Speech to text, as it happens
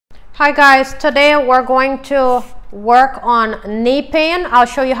Hi guys, today we're going to work on knee pain. I'll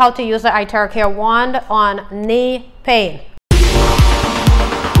show you how to use the ITERACARE wand on knee pain.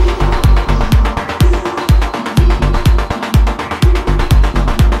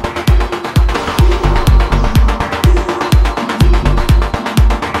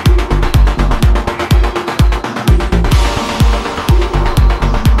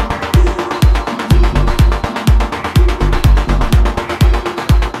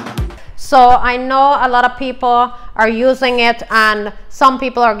 So I know a lot of people are using it and some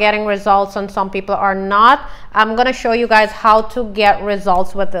people are getting results and some people are not. I'm going to show you guys how to get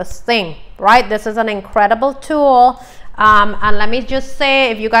results with this thing, right? This is an incredible tool. And let me just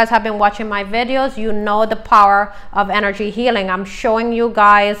say, if you guys have been watching my videos, you know the power of energy healing. I'm showing you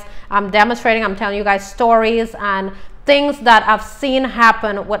guys, I'm demonstrating, I'm telling you guys stories and things that I've seen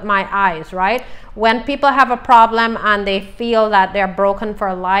happen with my eyes, right? When people have a problem and they feel that they're broken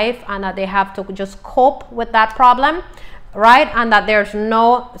for life and that they have to just cope with that problem, right? And that there's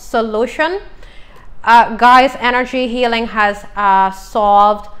no solution. Guys, energy healing has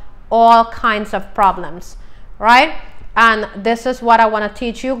solved all kinds of problems, right? And this is what I want to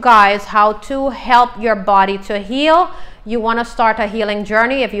teach you guys, how to help your body to heal. You want to start a healing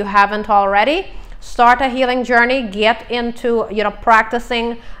journey if you haven't already. Start a healing journey, get into,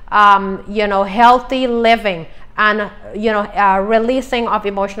 practicing, healthy living and, releasing of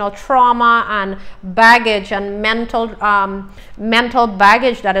emotional trauma and baggage and mental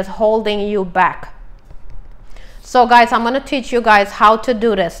baggage that is holding you back. So guys, I'm going to teach you guys how to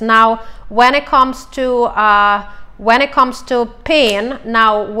do this. Now, when it comes to pain,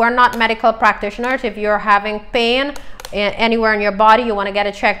 now we're not medical practitioners. If you're having pain anywhere in your body, you want to get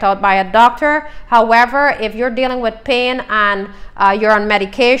it checked out by a doctor. However, if you're dealing with pain and you're on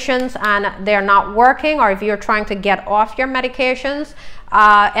medications and they're not working, or if you're trying to get off your medications,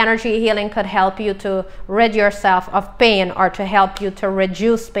 energy healing could help you to rid yourself of pain or to help you to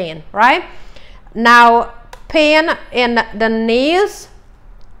reduce pain, right? Now, pain in the knees,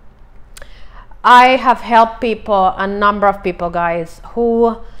 I have helped people, a number of people, guys,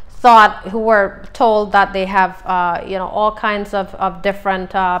 who were told that they have all kinds of different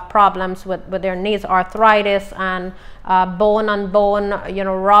problems with their knees, arthritis and bone on bone,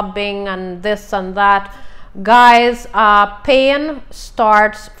 rubbing and this and that. Guys, pain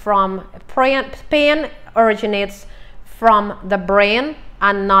originates from the brain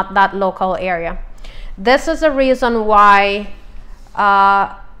and not that local area. This is the reason why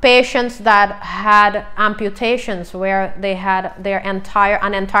patients that had amputations, where they had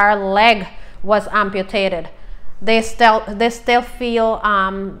an entire leg was amputated, they still feel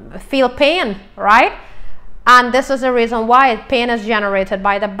pain, right? And this is the reason why pain is generated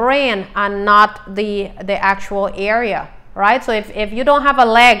by the brain and not the actual area, right? So if you don't have a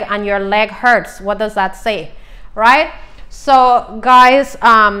leg and your leg hurts, what does that say, right? So guys,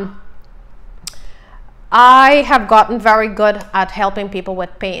 I have gotten very good at helping people with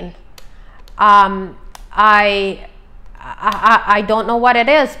pain. I don't know what it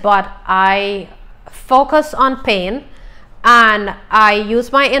is, but I focus on pain and I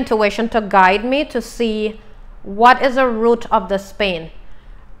use my intuition to guide me to see what is the root of this pain.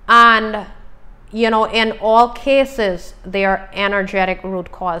 And, in all cases, they are energetic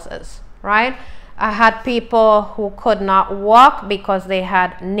root causes, right? I had people who could not walk because they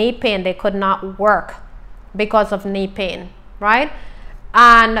had knee pain. They could not work because of knee pain, right?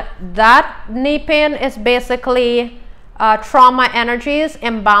 And that knee pain is basically trauma energies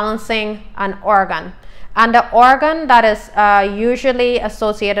imbalancing an organ. And the organ that is usually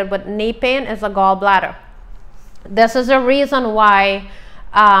associated with knee pain is the gallbladder. This is the reason why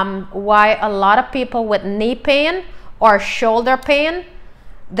a lot of people with knee pain or shoulder pain,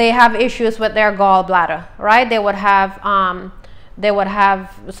 they have issues with their gallbladder, right? They would have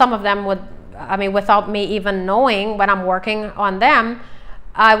some of them would, without me even knowing, when I'm working on them,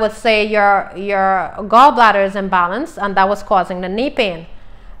 I would say your gallbladder is imbalanced and that was causing the knee pain.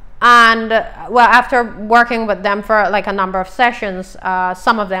 And well, after working with them for like a number of sessions,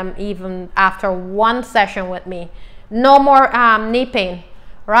 some of them even after one session with me, no more knee pain,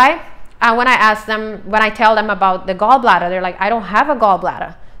 right? And when I tell them about the gallbladder, they're like, I don't have a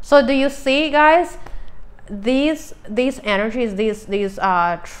gallbladder. So do you see, guys? These energies, these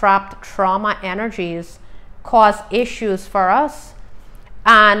trapped trauma energies cause issues for us.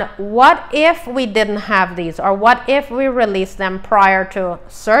 And what if we didn't have these, or what if we release them prior to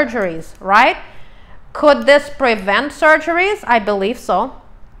surgeries, right? Could this prevent surgeries? I believe so.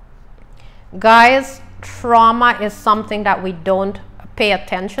 Guys, trauma is something that we don't pay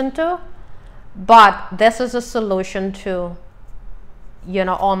attention to, but this is a solution to you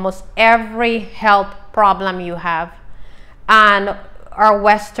know, almost every health problem you have. And our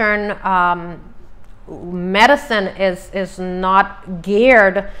Western medicine is not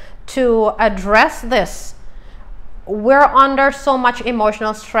geared to address this. We're under so much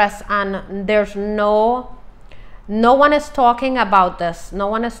emotional stress, and there's no one is talking about this. No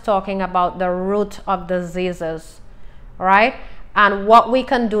one is talking about the root of diseases, right? And what we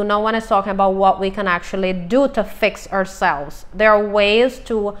can do. No one is talking about what we can actually do to fix ourselves. There are ways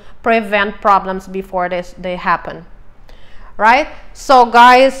to prevent problems before they happen, right? So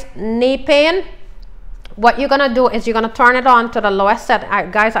guys, knee pain, what you're gonna do is you're gonna turn it on to the lowest setting.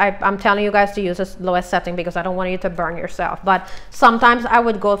 Guys, I'm telling you guys to use this lowest setting because I don't want you to burn yourself, but sometimes I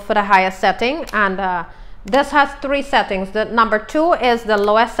would go for the highest setting, and this has 3 settings. The number 2 is the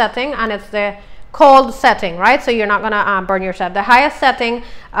lowest setting, and it's the cold setting, right? So you're not gonna burn yourself. The highest setting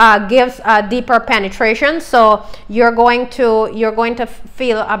gives deeper penetration, so you're going to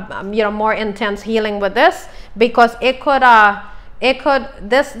feel you know, more intense healing with this, because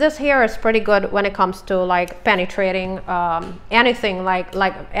this here is pretty good when it comes to like penetrating anything, like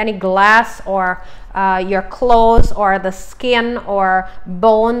any glass or your clothes or the skin or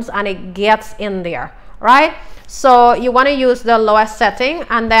bones, and it gets in there, right? So you want to use the lowest setting,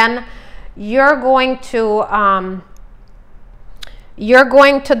 and then you're going to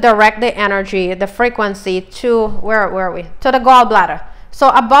direct the energy, the frequency to where are we? To the gallbladder. So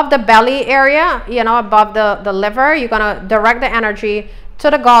above the belly area, you know, above the liver, you're going to direct the energy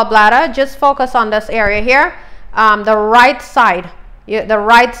to the gallbladder. Just focus on this area here, the right side,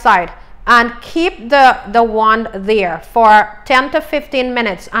 and keep the wand there for 10 to 15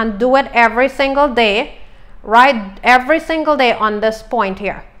 minutes, and do it every single day, right? Every single day on this point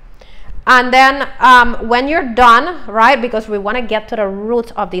here. And then when you're done, right, because we want to get to the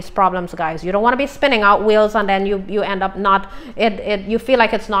root of these problems, guys. You don't want to be spinning out wheels, and then you end up you feel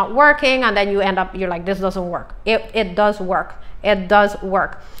like it's not working, and then you're like, this doesn't work. It does work. It does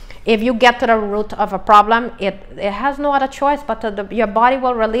work. If you get to the root of a problem, it has no other choice but your body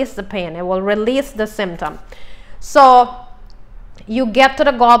will release the pain. It will release the symptom. So you get to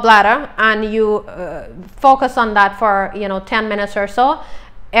the gallbladder, and you focus on that for, you know, 10 minutes or so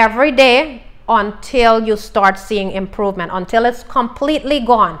every day until you start seeing improvement, until it's completely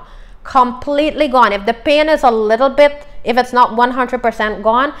gone. Completely gone. If the pain is a little bit, if it's not 100%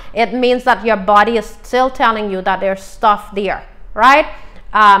 gone, it means that your body is still telling you that there's stuff there, right?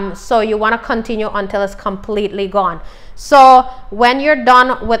 So you want to continue until it's completely gone. So when you're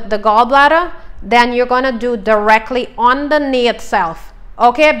done with the gallbladder, then you're going to do directly on the knee itself,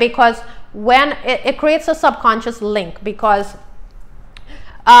 okay? Because when it creates a subconscious link, because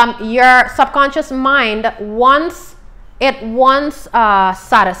your subconscious mind wants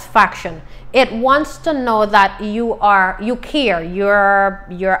satisfaction. It wants to know that you care,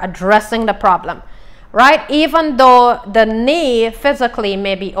 you're addressing the problem, right? Even though the knee physically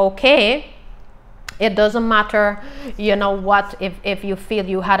may be okay, it doesn't matter, you know what, if you feel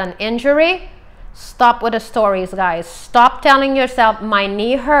you had an injury. Stop with the stories, guys. Stop telling yourself my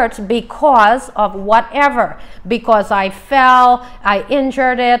knee hurts because of whatever, because I fell, I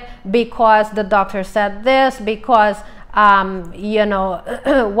injured it, because the doctor said this, because you know,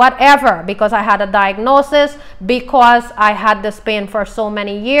 whatever, because I had a diagnosis, because I had this pain for so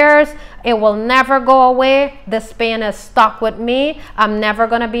many years. It will never go away. This pain is stuck with me. I'm never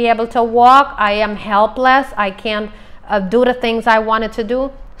going to be able to walk. I am helpless. I can't do the things I wanted to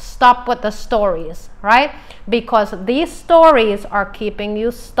do. Stop with the stories, right? Because these stories are keeping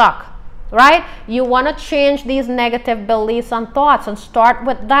you stuck, right? You want to change these negative beliefs and thoughts, and start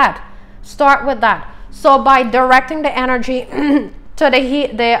with that. Start with that. So by directing the energy to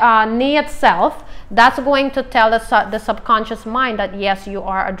the knee itself, that's going to tell the subconscious mind that yes, you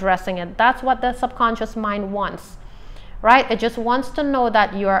are addressing it. That's what the subconscious mind wants, right? It just wants to know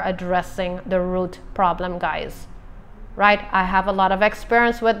that you are addressing the root problem, guys. Right? I have a lot of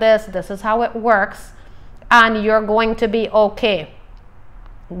experience with this. This is how it works, and you're going to be okay.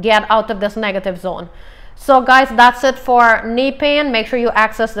 Get out of this negative zone. So guys, that's it for knee pain. Make sure you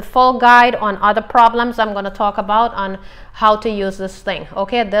access the full guide on other problems I'm going to talk about on how to use this thing.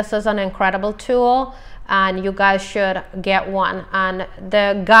 Okay, this is an incredible tool, and you guys should get one, and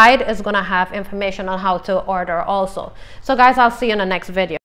the guide is going to have information on how to order also. So guys, I'll see you in the next video.